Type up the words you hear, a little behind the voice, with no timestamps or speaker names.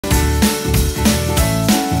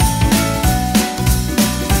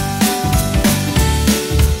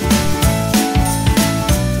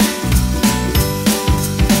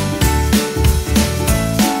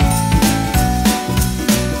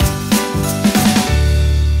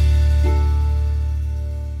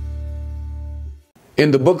In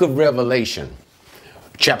the book of Revelation,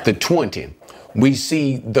 chapter 20, we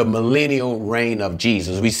see the millennial reign of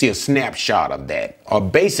Jesus. We see a snapshot of that. Or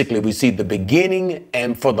basically, we see the beginning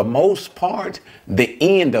and, for the most part, the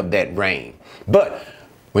end of that reign. But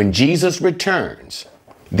when Jesus returns,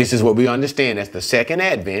 this is what we understand as the second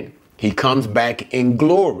advent. He comes back in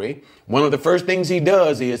glory. One of the first things he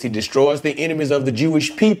does is he destroys the enemies of the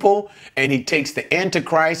Jewish people, and he takes the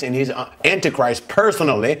Antichrist and his Antichrist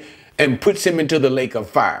personally and puts him into the lake of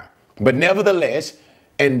fire. But nevertheless,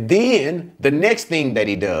 and then the next thing that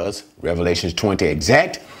he does, Revelation 20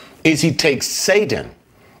 exact, is he takes Satan.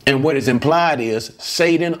 And what is implied is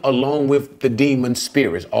Satan along with the demon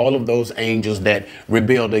spirits, all of those angels that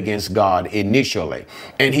rebelled against God initially.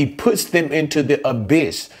 And he puts them into the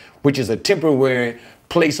abyss, which is a temporary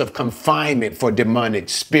place of confinement for demonic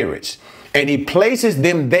spirits. And he places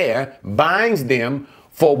them there, binds them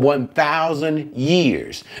for 1,000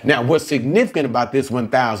 years. Now, what's significant about this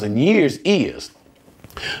 1,000 years is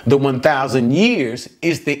the 1,000 years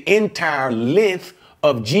is the entire length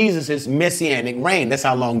of Jesus's messianic reign. That's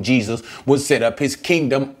how long Jesus would set up his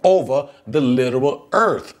kingdom over the literal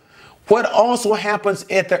earth. What also happens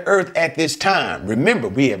at the earth at this time? Remember,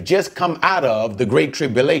 we have just come out of the Great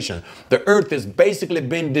Tribulation. The earth has basically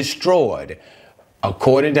been destroyed.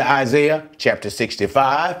 According to Isaiah chapter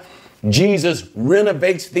 65, Jesus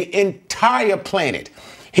renovates the entire planet.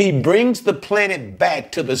 He brings the planet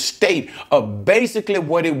back to the state of basically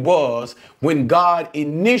what it was when God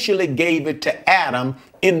initially gave it to Adam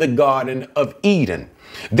in the Garden of Eden.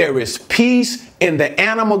 There is peace in the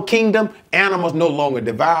animal kingdom. Animals no longer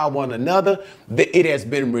devour one another. It has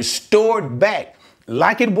been restored back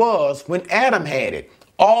like it was when Adam had it.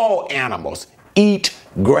 All animals eat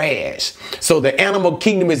grass. So the animal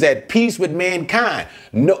kingdom is at peace with mankind.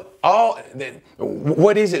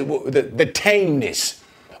 What is it? The tameness.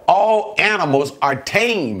 All animals are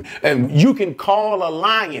tame, and you can call a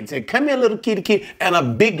lion, say, come here, little kitty, and a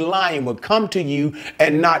big lion will come to you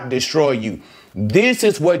and not destroy you. This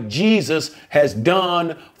is what Jesus has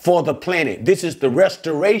done for the planet. This is the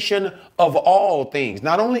restoration of all things,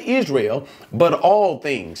 not only Israel, but all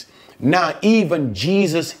things. Now, even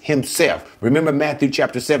Jesus himself. Remember Matthew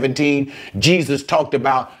chapter 17, Jesus talked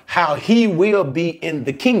about how he will be in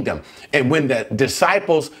the kingdom. And when the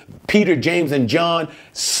disciples, Peter, James, and John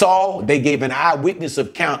saw, they gave an eyewitness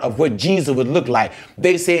account of what Jesus would look like.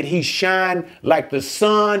 They said he shined like the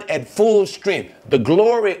sun at full strength. The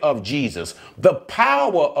glory of Jesus, the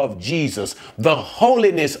power of Jesus, the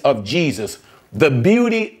holiness of Jesus, the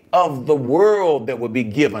beauty of the world that would be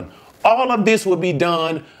given. All of this will be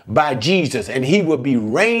done by Jesus, and he will be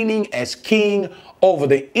reigning as king over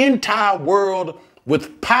the entire world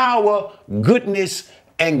with power, goodness,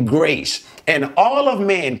 and grace. And all of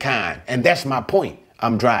mankind, and that's my point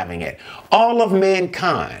I'm driving at, all of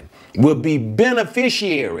mankind will be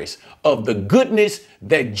beneficiaries of the goodness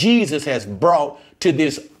that Jesus has brought to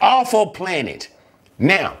this awful planet.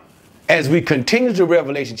 Now, as we continue to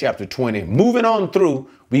Revelation chapter 20, moving on through,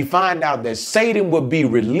 we find out that Satan will be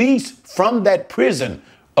released from that prison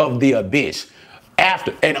of the abyss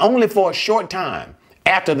after, and only for a short time,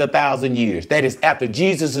 after the 1,000 years. That is after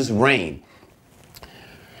Jesus's reign.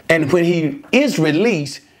 And when he is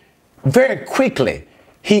released, very quickly,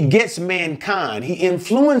 he gets mankind, he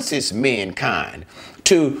influences mankind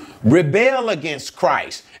to rebel against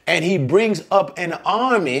Christ. And he brings up an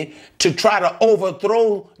army to try to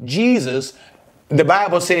overthrow Jesus. The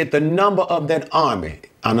Bible said the number of that army,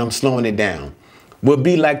 and I'm slowing it down, will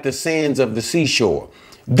be like the sands of the seashore.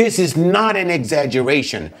 This is not an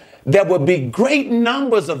exaggeration. There will be great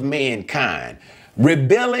numbers of mankind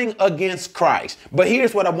rebelling against Christ. But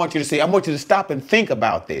here's what I want you to see. I want you to stop and think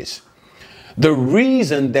about this. The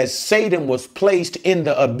reason that Satan was placed in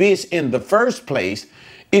the abyss in the first place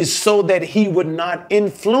is so that he would not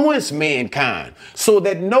influence mankind, so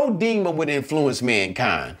that no demon would influence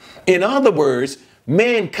mankind. In other words,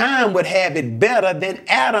 mankind would have it better than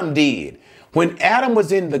Adam did. When Adam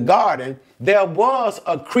was in the garden, there was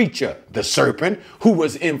a creature, the serpent, who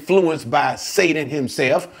was influenced by Satan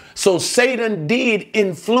himself. So Satan did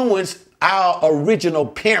influence our original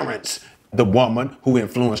parents, the woman who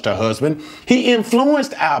influenced her husband. He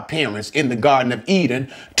influenced our parents in the Garden of Eden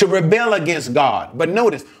to rebel against God. But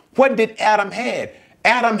notice, what did Adam have?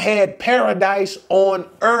 Adam had paradise on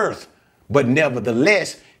earth, but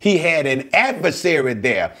nevertheless, he had an adversary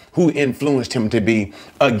there who influenced him to be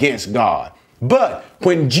against God. But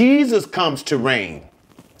when Jesus comes to reign,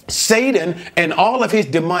 Satan and all of his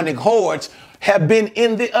demonic hordes have been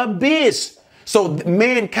in the abyss. So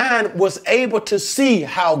mankind was able to see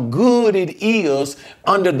how good it is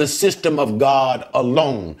under the system of God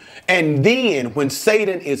alone. And then when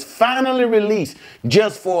Satan is finally released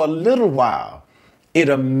just for a little while, it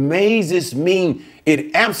amazes me.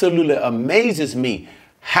 It absolutely amazes me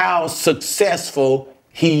how successful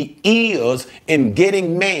he is in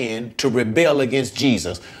getting man to rebel against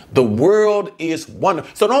Jesus. The world is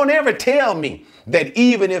wonderful. So don't ever tell me that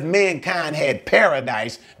even if mankind had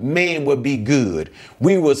paradise, man would be good.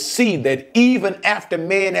 We will see that even after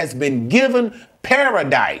man has been given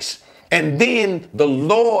paradise, and then the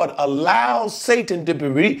Lord allows Satan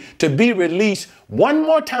to be released one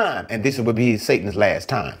more time, and this will be Satan's last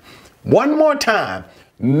time. One more time,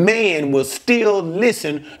 man will still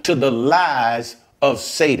listen to the lies of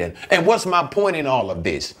Satan. And what's my point in all of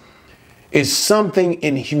this? It's something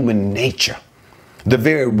in human nature, the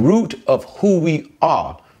very root of who we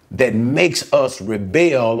are, that makes us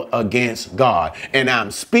rebel against God. And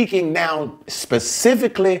I'm speaking now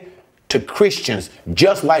specifically to Christians,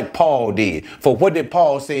 just like Paul did. For what did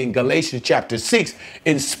Paul say in Galatians chapter 6?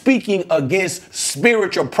 In speaking against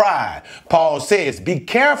spiritual pride, Paul says, be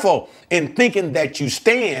careful in thinking that you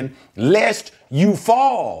stand, lest you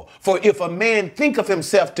fall. For if a man think of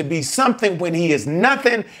himself to be something when he is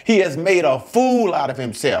nothing, he has made a fool out of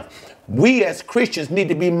himself. We as Christians need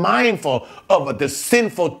to be mindful of the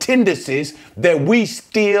sinful tendencies that we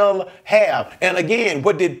still have. And again,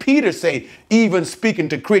 what did Peter say, even speaking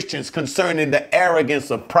to Christians concerning the arrogance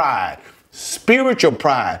of pride, spiritual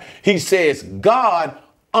pride? He says, God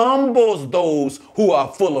humbles those who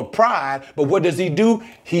are full of pride, but what does he do?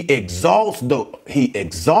 He exalts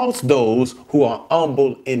those who are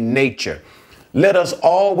humble in nature. Let us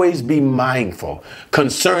always be mindful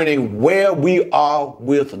concerning where we are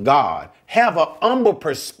with God. Have an humble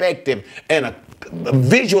perspective and a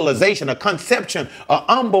visualization, a conception, a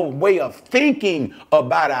humble way of thinking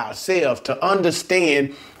about ourselves to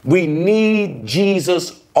understand we need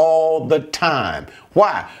Jesus all the time.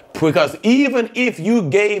 Why? Because even if you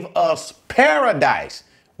gave us paradise,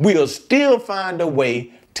 we'll still find a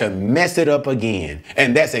way to mess it up again.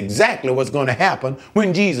 And that's exactly what's going to happen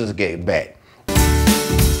when Jesus gave back.